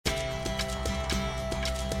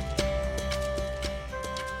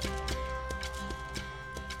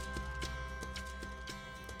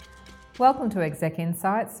Welcome to Exec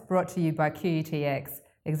Insights, brought to you by QUTX,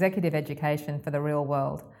 Executive Education for the Real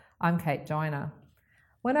World. I'm Kate Joyner.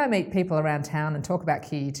 When I meet people around town and talk about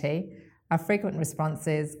QUT, a frequent response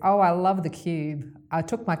is, "Oh, I love the Cube. I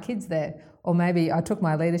took my kids there," or maybe "I took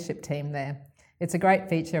my leadership team there." It's a great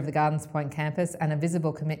feature of the Gardens Point campus and a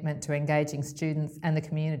visible commitment to engaging students and the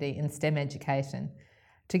community in STEM education.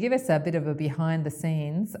 To give us a bit of a behind the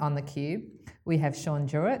scenes on the Cube, we have Sean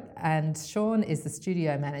Jewett, and Sean is the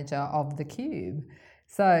studio manager of the Cube.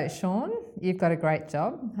 So Sean, you've got a great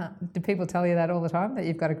job. Do people tell you that all the time, that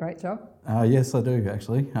you've got a great job? Yes, I do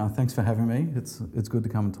actually. Thanks for having me. It's good to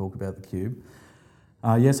come and talk about the Cube.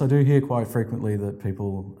 Yes, I do hear quite frequently that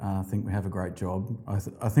people think we have a great job.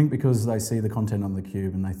 I think because they see the content on the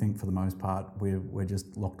Cube and they think for the most part we're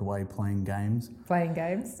just locked away playing games. Playing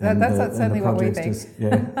games? That's certainly what we think.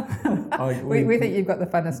 We think you've got the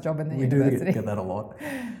funnest job in the university. We do get that a lot.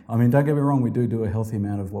 I mean, don't get me wrong, we do a healthy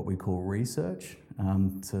amount of what we call research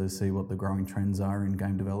to see what the growing trends are in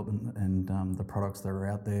game development and the products that are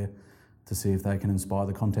out there to see if they can inspire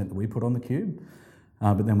the content that we put on the Cube.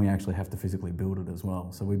 But then we actually have to physically build it as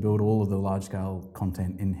well. So we build all of the large-scale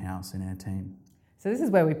content in-house in our team. So this is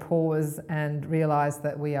where we pause and realise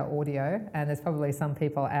that we are audio, and there's probably some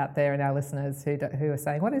people out there in our listeners who are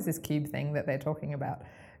saying, what is this Cube thing that they're talking about?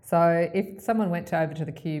 So if someone went over to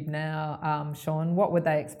the Cube now, Sean, what would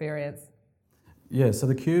they experience? Yeah, so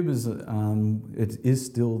the Cube is it is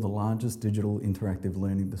still the largest digital interactive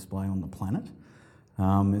learning display on the planet.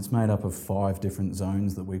 It's made up of 5 different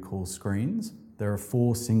zones that we call screens. There are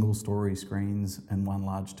 4 single-story screens and 1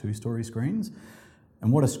 large 2-story screens.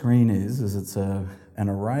 And what a screen is it's an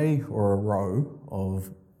array or a row of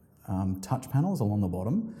touch panels along the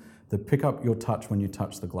bottom that pick up your touch when you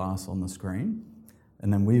touch the glass on the screen.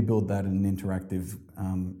 And then we build that in an interactive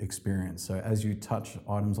experience. So as you touch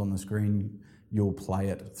items on the screen, you'll play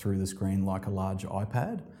it through the screen like a large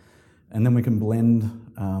iPad. And then we can blend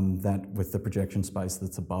that with the projection space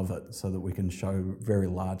that's above it so that we can show very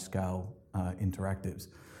large-scale interactives.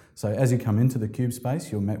 So as you come into the Cube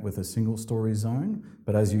space, you're met with a single-story zone,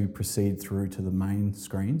 but as you proceed through to the main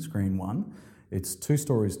screen, screen 1, it's 2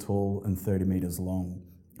 stories tall and 30 metres long,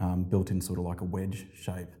 built in sort of like a wedge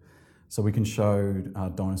shape. So we can show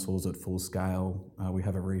dinosaurs at full scale. We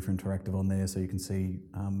have a Reef Interactive on there so you can see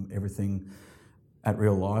everything at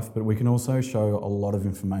real life, but we can also show a lot of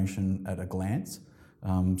information at a glance.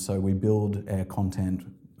 So we build our content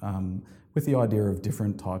with the idea of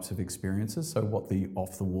different types of experiences. So what the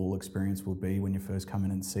off-the-wall experience will be when you first come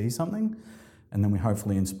in and see something, and then we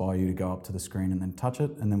hopefully inspire you to go up to the screen and then touch it,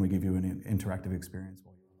 and then we give you an interactive experience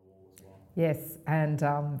while you're on the wall as well. Yes, and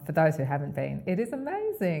for those who haven't been, it is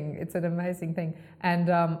amazing. It's an amazing thing, and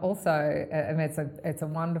also, I mean, it's a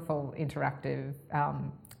wonderful interactive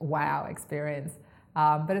wow experience.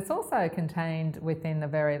 But it's also contained within a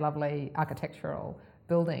very lovely architectural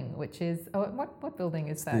building, which is, what building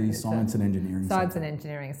is that? The Science and Engineering Science Centre. and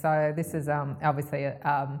Engineering. So this is obviously,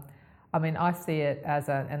 I mean, I see it as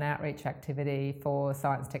an outreach activity for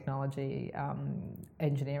science, technology,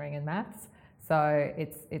 engineering and maths. So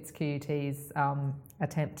it's QUT's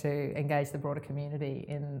attempt to engage the broader community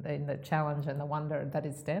in the challenge and the wonder that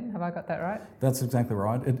is STEM. Have I got that right? That's exactly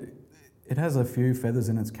right. It has a few feathers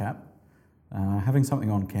in its cap. Having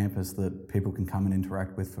something on campus that people can come and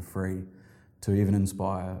interact with for free to even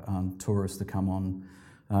inspire tourists to come on.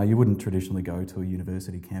 You wouldn't traditionally go to a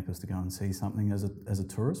university campus to go and see something as a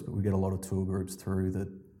tourist, but we get a lot of tour groups through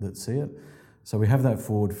that see it. So we have that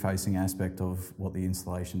forward-facing aspect of what the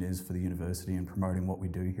installation is for the university and promoting what we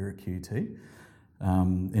do here at QUT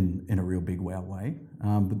in a real big wow way.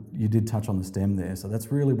 But you did touch on the STEM there, so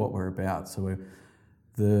that's really what we're about. So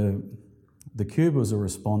the Cube was a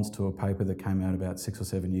response to a paper that came out about 6 or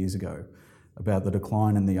 7 years ago about the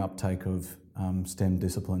decline in the uptake of STEM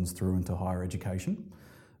disciplines through into higher education.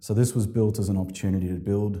 So this was built as an opportunity to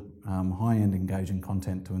build high-end engaging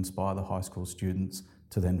content to inspire the high school students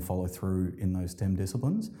to then follow through in those STEM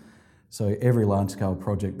disciplines. So every large-scale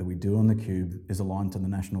project that we do on the Cube is aligned to the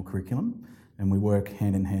national curriculum, and we work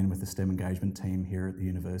hand in hand with the STEM engagement team here at the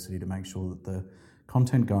university to make sure that the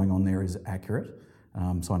content going on there is accurate,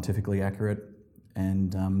 scientifically accurate,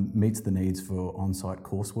 and meets the needs for on-site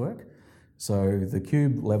coursework. So the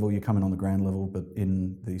Cube level, you come in on the ground level, but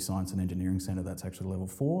in the Science and Engineering Centre, that's actually level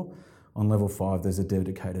 4. On level 5, there's a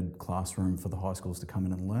dedicated classroom for the high schools to come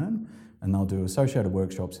in and learn, and they'll do associated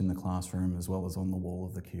workshops in the classroom as well as on the wall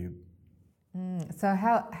of the Cube. So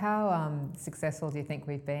how successful do you think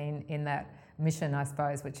we've been in that mission, I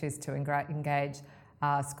suppose, which is to engage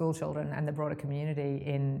school children and the broader community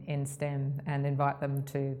in STEM and invite them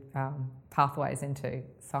to pathways into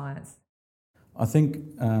science? I think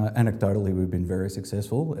anecdotally we've been very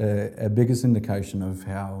successful. Our biggest indication of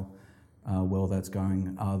how well that's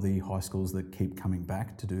going are the high schools that keep coming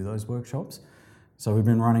back to do those workshops. So we've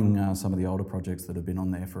been running some of the older projects that have been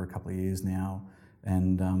on there for a couple of years now,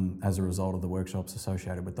 and as a result of the workshops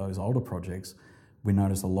associated with those older projects, we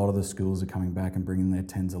notice a lot of the schools are coming back and bringing their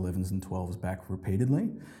 10s, 11s and 12s back repeatedly.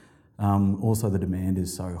 Also, the demand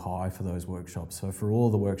is so high for those workshops. So for all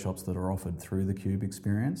the workshops that are offered through the CUBE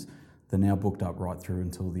experience, they're now booked up right through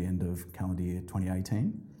until the end of calendar year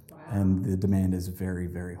 2018. Wow. And the demand is very,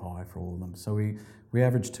 very high for all of them. So we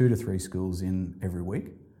average 2 to 3 schools in every week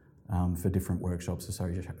for different workshops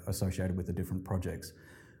associated with the different projects.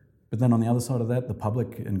 But then on the other side of that, the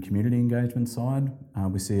public and community engagement side,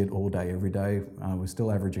 we see it all day, every day. We're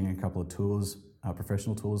still averaging a couple of tours,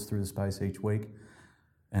 professional tours through the space each week,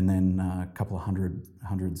 and then a couple of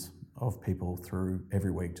hundreds of people through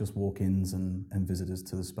every week, just walk-ins and visitors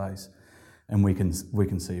to the space. And we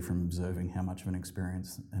can see from observing how much of an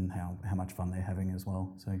experience and how much fun they're having as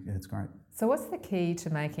well. So yeah, it's great. So what's the key to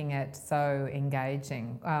making it so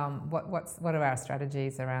engaging? What are our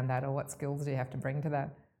strategies around that, or what skills do you have to bring to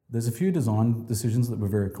that? There's a few design decisions that we're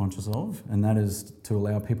very conscious of, and that is to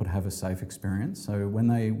allow people to have a safe experience. So when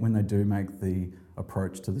they do make the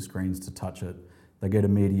approach to the screens to touch it, they get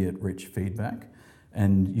immediate rich feedback,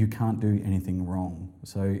 and you can't do anything wrong.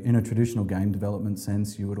 So in a traditional game development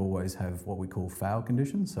sense, you would always have what we call fail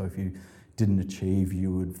conditions. So if you didn't achieve,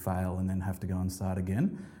 you would fail and then have to go and start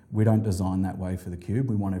again. We don't design that way for the CUBE.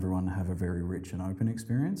 We want everyone to have a very rich and open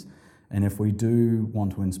experience. And if we do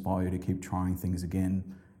want to inspire you to keep trying things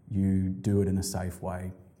again, you do it in a safe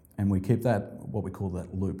way. And we keep that, what we call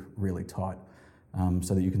that loop, really tight.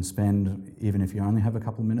 So that you can spend, even if you only have a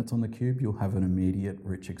couple of minutes on the CUBE, you'll have an immediate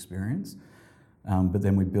rich experience. But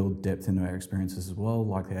then we build depth into our experiences as well,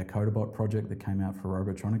 like our Codabot project that came out for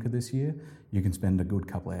Robotronica this year. You can spend a good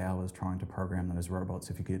couple of hours trying to program those robots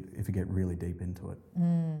if you get really deep into it.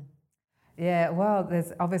 Mm. Yeah, well,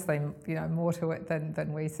 there's obviously more to it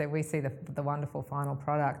than we see. We see the wonderful final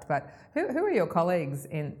product. But who are your colleagues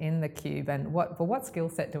in the CUBE, and what skill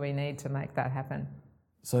set do we need to make that happen?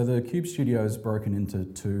 So the CUBE studio is broken into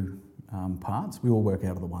 2 parts. We all work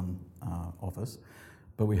out of the one office,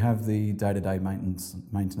 but we have the day-to-day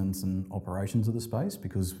maintenance and operations of the space,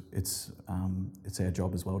 because it's our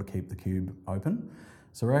job as well to keep the CUBE open.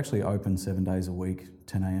 So we're actually open 7 days a week,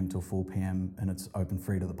 10 a.m. till 4 p.m, and it's open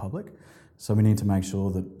free to the public. So we need to make sure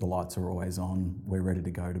that the lights are always on, we're ready to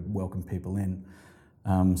go to welcome people in.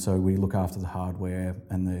 So we look after the hardware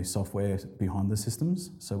and the software behind the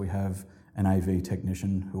systems. So we have an AV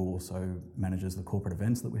technician who also manages the corporate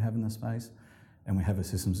events that we have in the space, and we have a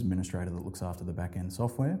systems administrator that looks after the back-end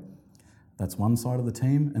software. That's one side of the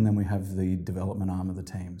team, and then we have the development arm of the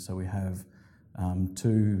team. So we have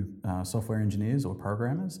 2 software engineers or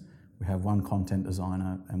programmers. We have 1 content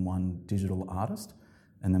designer and 1 digital artist,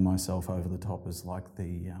 and then myself over the top is like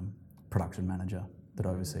the production manager that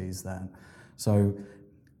oversees that. So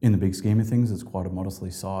in the big scheme of things, it's quite a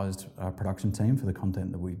modestly sized production team for the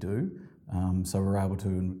content that we do. So we're able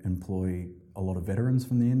to employ a lot of veterans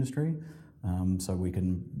from the industry, so we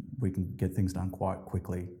can get things done quite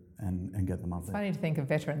quickly and get them up there. It's funny to think of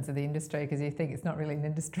veterans of the industry, because you think it's not really an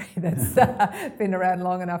industry that's been around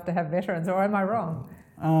long enough to have veterans, or am I wrong?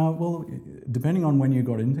 Well, depending on when you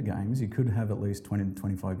got into games, you could have at least 20 to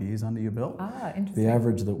 25 years under your belt. Ah, interesting. The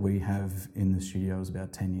average that we have in the studio is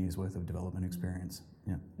about 10 years worth of development experience.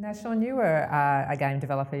 Yeah. Now, Sean, you were a game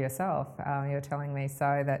developer yourself. You were telling me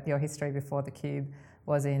so that your history before the CUBE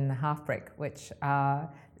was in Halfbrick, which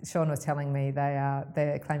Sean was telling me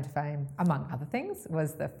their claim to fame, among other things,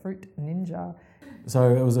 was the Fruit Ninja.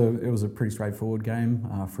 So it was a pretty straightforward game.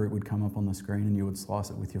 Fruit would come up on the screen and you would slice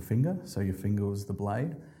it with your finger. So your finger was the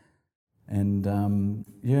blade. And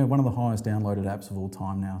one of the highest downloaded apps of all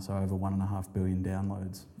time now. So over 1.5 billion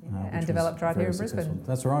downloads. And developed right here in Brisbane.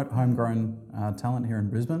 That's right, homegrown talent here in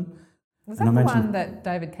Brisbane. Was that the one that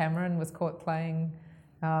David Cameron was caught playing?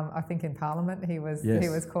 I think in Parliament he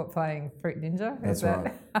was caught playing Fruit Ninja. That's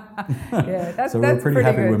right. Yeah, that's so we were pretty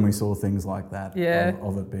happy good. when we saw things like that. Yeah.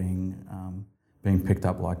 Of it being picked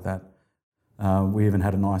up like that. We even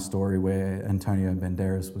had a nice story where Antonio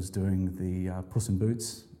Banderas was doing the Puss in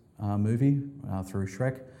Boots movie through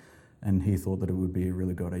Shrek, and he thought that it would be a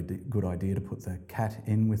really good idea to put the cat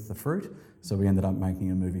in with the fruit. So we ended up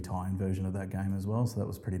making a movie tie-in version of that game as well. So that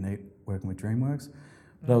was pretty neat working with DreamWorks.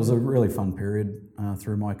 That was a really fun period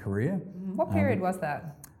through my career. What period was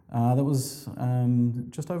that? That was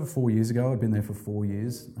just over 4 years ago. I'd been there for 5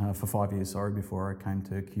 years, before I came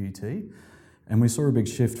to QUT. And we saw a big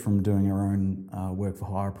shift from doing our own work for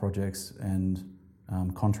hire projects and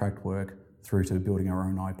contract work through to building our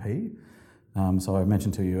own IP. So I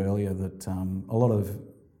mentioned to you earlier that a lot of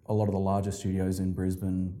the larger studios in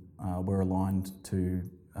Brisbane were aligned to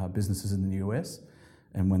businesses in the US,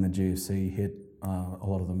 and when the GFC hit, a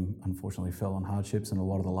lot of them unfortunately fell on hardships, and a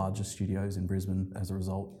lot of the largest studios in Brisbane, as a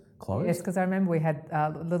result, closed. Yes, because I remember we had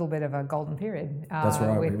a little bit of a golden period. That's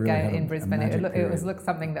right. With we really had in Brisbane. it was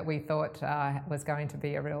something that we thought was going to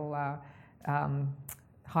be a real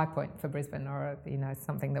high point for Brisbane, or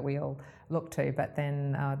something that we all looked to. But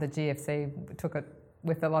then the GFC took it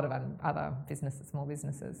with a lot of other businesses, small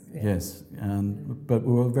businesses. Yeah. Yes, but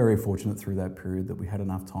we were very fortunate through that period that we had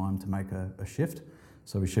enough time to make a shift.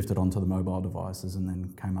 So we shifted onto the mobile devices and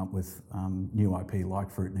then came up with new IP like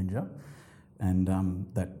Fruit Ninja, and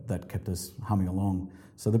that kept us humming along.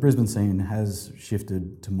 So the Brisbane scene has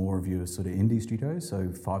shifted to more of your sort of indie studios,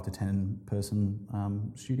 so 5 to 10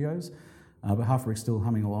 person studios, but Halfbrick's still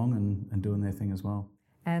humming along and doing their thing as well.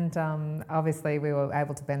 And obviously we were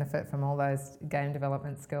able to benefit from all those game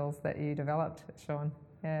development skills that you developed, Sean.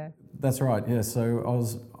 Yeah. That's right. Yeah. So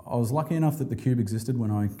I was lucky enough that the Cube existed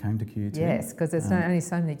when I came to QUT. Yes, because there's only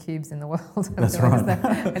so many cubes in the world. That's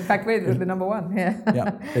right. In fact, we're the number one. Yeah.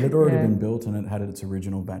 Yeah. It had already been built and it had its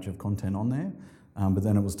original batch of content on there, but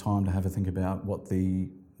then it was time to have a think about what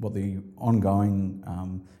the ongoing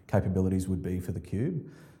capabilities would be for the Cube.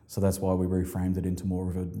 So that's why we reframed it into more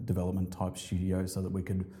of a development type studio, so that we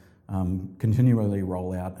could continually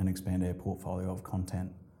roll out and expand our portfolio of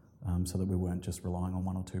content, so that we weren't just relying on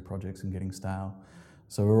 1 or 2 projects and getting stale.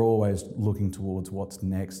 So we're always looking towards what's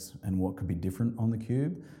next and what could be different on the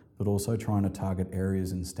Cube, but also trying to target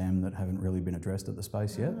areas in STEM that haven't really been addressed at the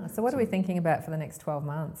space yet. So what are we thinking about for the next 12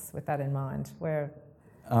 months with that in mind?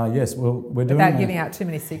 Yes, well, we're doing... Without giving out too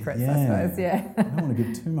many secrets, I suppose, yeah. I don't want to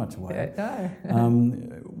give too much away. No.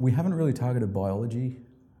 We haven't really targeted biology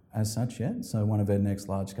as such yet, so one of our next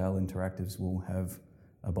large-scale interactives will have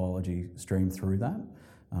a biology stream through that,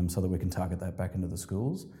 so that we can target that back into the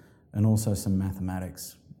schools, and also some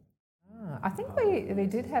mathematics. I think we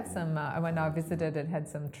did have some, when I visited, it had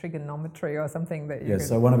some trigonometry or something that you could...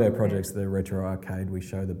 So one of our projects, the Retro Arcade, we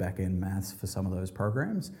show the back-end maths for some of those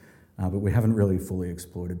programs, but we haven't really fully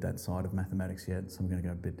exploited that side of mathematics yet, so we're going to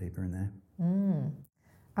go a bit deeper in there.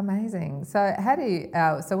 Amazing. So how do you,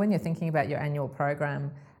 so when you're thinking about your annual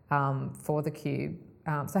program for the Cube,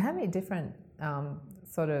 so how many different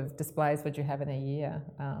sort of displays would you have in a year?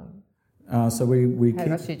 So we how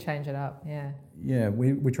much do you change it up? Yeah. Yeah,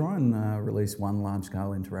 we try and release 1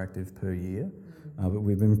 large-scale interactive per year, but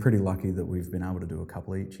we've been pretty lucky that we've been able to do a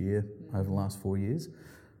couple each year over the last 4 years.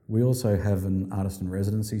 We also have an artist in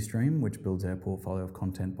residency stream, which builds our portfolio of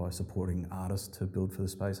content by supporting artists to build for the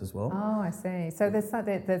space as well. Oh, I see. So there's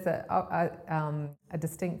a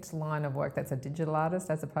distinct line of work that's a digital artist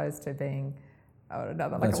as opposed to being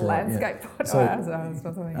like a landscape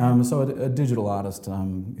photographer. So a digital artist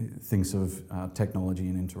thinks of technology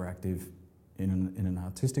and interactive in an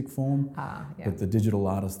artistic form. But the digital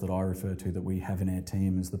artist that I refer to that we have in our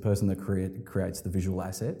team is the person that creates the visual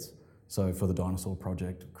assets. So for the dinosaur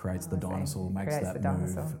project, creates the dinosaur, makes that move.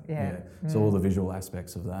 So all the visual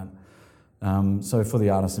aspects of that. So for the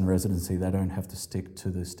artists in residency, they don't have to stick to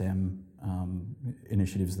the STEM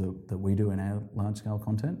initiatives that we do in our large-scale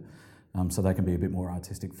content. So they can be a bit more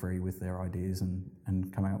artistic free with their ideas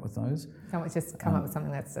and coming up with those. Just come up with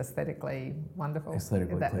something that's aesthetically wonderful.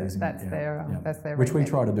 Aesthetically pleasing. That's their which we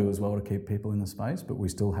try to do as well to keep people in the space, but we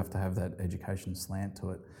still have to have that education slant to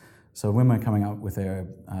it. So when we're coming up with our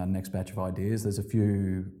next batch of ideas, there's a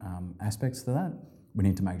few aspects to that. We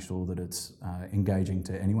need to make sure that it's engaging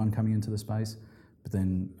to anyone coming into the space, but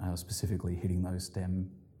then specifically hitting those STEM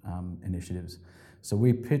initiatives. So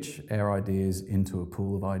we pitch our ideas into a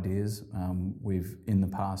pool of ideas. We've in the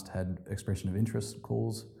past had expression of interest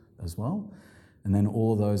calls as well. And then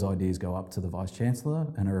all of those ideas go up to the Vice-Chancellor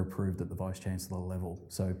and are approved at the Vice-Chancellor level.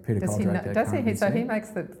 So Peter Koldrak... Does he? So he makes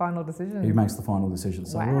the final decision? He makes the final decision.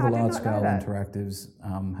 So wow, all the large-scale interactives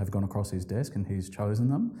have gone across his desk and he's chosen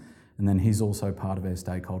them. And then he's also part of our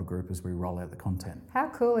stakeholder group as we roll out the content. How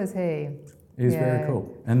cool is he? He's very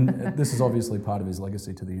cool. And this is obviously part of his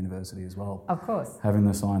legacy to the university as well. Of course. Having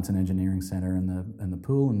the Science and Engineering Centre and the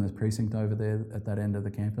pool and the precinct over there at that end of the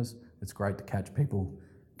campus, it's great to catch people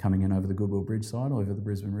coming in over the Goodwill Bridge side, over the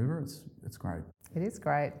Brisbane River. It's great. It is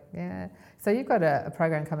great, yeah. So you've got a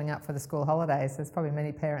program coming up for the school holidays. There's probably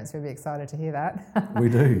many parents who'll be excited to hear that. We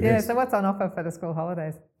do, Yeah, yes. So what's on offer for the school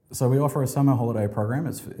holidays? So we offer a summer holiday program.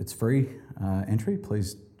 It's free entry.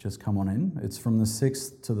 Please just come on in. It's from the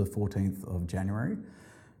 6th to the 14th of January.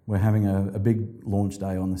 We're having a big launch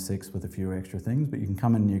day on the 6th with a few extra things, but you can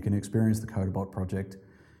come in and you can experience the Codabot project.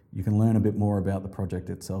 You can learn a bit more about the project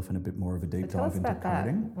itself and a bit more of a deep dive into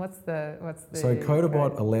coding. What's the So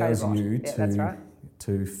Codabot allows you that's right.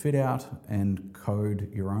 to fit out and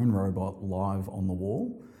code your own robot live on the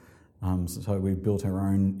wall. So we've built our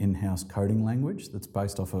own in-house coding language that's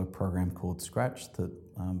based off a program called Scratch that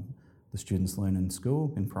the students learn in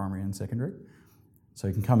school, in primary and secondary. So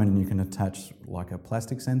you can come in and you can attach like a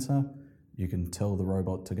plastic sensor. You can tell the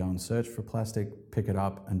robot to go and search for plastic, pick it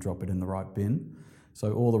up and drop it in the right bin.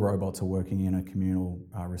 So all the robots are working in a communal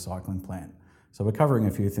recycling plant. So we're covering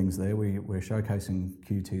a few things there. We're showcasing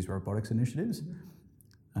QUT's robotics initiatives.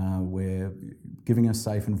 We're giving a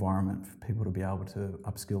safe environment for people to be able to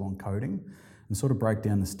upskill on coding and sort of break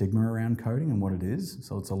down the stigma around coding and what it is.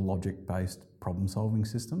 So it's a logic-based problem-solving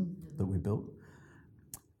system that we built.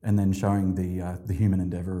 And then showing the human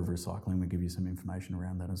endeavour of recycling, we give you some information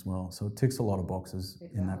around that as well. So it ticks a lot of boxes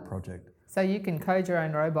in that project. So you can code your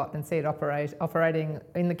own robot and see it operating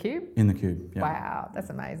in the cube? In the cube, yeah. Wow, that's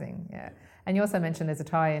amazing, yeah. And you also mentioned there's a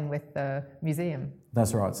tie-in with the museum.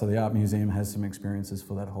 That's right. So the Art Museum has some experiences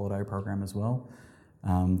for that holiday program as well.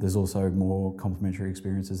 There's also more complementary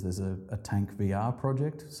experiences. There's a tank VR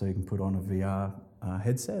project, so you can put on a VR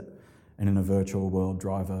headset and in a virtual world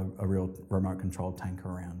drive a real remote controlled tank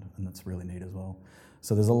around, and that's really neat as well.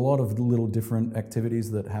 So there's a lot of little different activities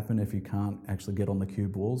that happen if you can't actually get on the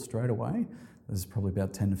cube walls straight away. There's probably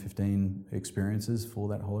about 10 to 15 experiences for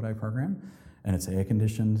that holiday program. And it's air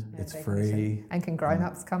conditioned, it's free. And can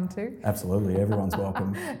grown-ups come too? Absolutely, everyone's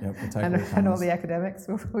welcome. Yep, we'll take and all the academics,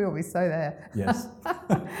 we'll be so there. Yes.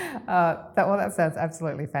 That sounds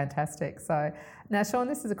absolutely fantastic. So now, Sean,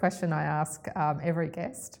 this is a question I ask every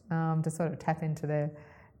guest to sort of tap into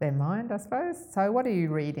their mind, I suppose. So what are you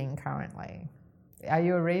reading currently? Are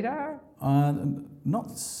you a reader?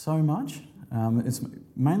 Not so much. It's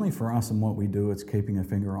mainly for us and what we do, it's keeping a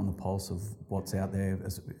finger on the pulse of what's out there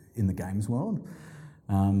in the games world.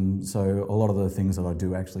 So a lot of the things that I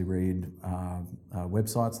do actually read are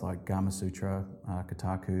websites like Gamasutra,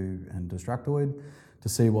 Kotaku and Destructoid to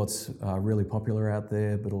see what's really popular out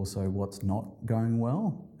there, but also what's not going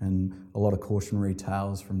well, and a lot of cautionary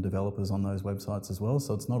tales from developers on those websites as well.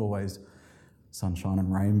 So it's not always sunshine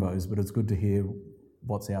and rainbows, but it's good to hear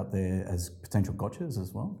what's out there as potential gotchas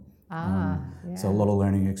as well. So a lot of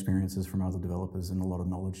learning experiences from other developers and a lot of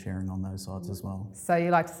knowledge sharing on those sites as well. So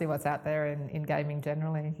you like to see what's out there in gaming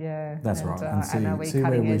generally, yeah. That's right, and see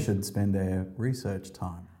where we should spend our research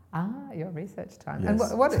time. Your research time.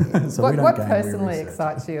 Yes. And what personally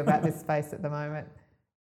excites you about this space at the moment?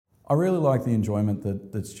 I really like the enjoyment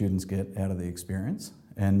that students get out of the experience,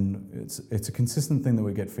 and it's a consistent thing that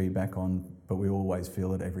we get feedback on, but we always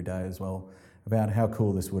feel it every day as well, about how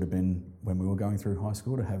cool this would have been when we were going through high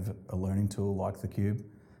school to have a learning tool like the Cube,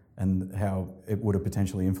 and how it would have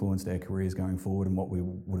potentially influenced our careers going forward and what we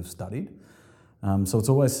would have studied. So it's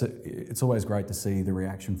always great to see the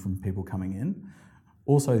reaction from people coming in.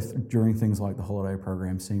 Also during things like the holiday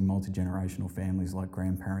program, seeing multi-generational families like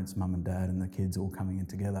grandparents, mum and dad and the kids all coming in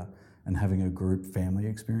together and having a group family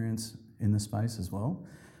experience in the space as well.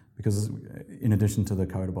 Because in addition to the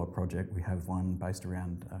Codabot project, we have one based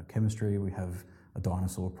around chemistry. We have a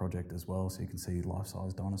dinosaur project as well, so you can see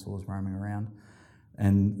life-size dinosaurs roaming around.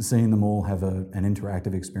 And seeing them all have an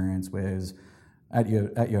interactive experience, whereas at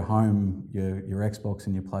your home, your Xbox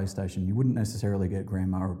and your PlayStation, you wouldn't necessarily get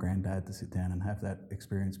grandma or granddad to sit down and have that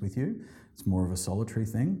experience with you. It's more of a solitary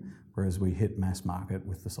thing, whereas we hit mass market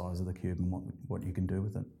with the size of the Cube and what you can do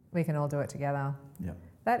with it. We can all do it together. Yeah.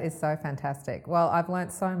 That is so fantastic. Well, I've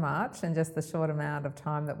learnt so much in just the short amount of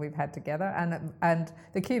time that we've had together, and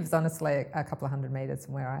the Cube's honestly a couple of hundred metres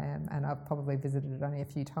from where I am, and I've probably visited it only a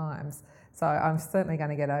few times. So I'm certainly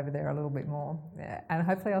going to get over there a little bit more, and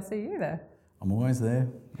hopefully I'll see you there. I'm always there,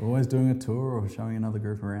 always doing a tour or showing another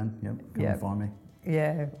group around. Come and find me.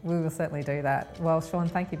 Yeah, we will certainly do that. Well, Sean,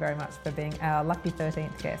 thank you very much for being our lucky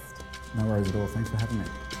 13th guest. No worries at all. Thanks for having me.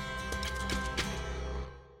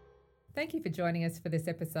 Thank you for joining us for this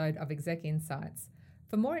episode of Exec Insights.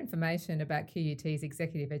 For more information about QUT's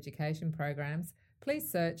executive education programs,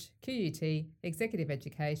 please search QUT Executive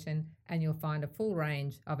Education and you'll find a full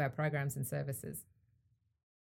range of our programs and services.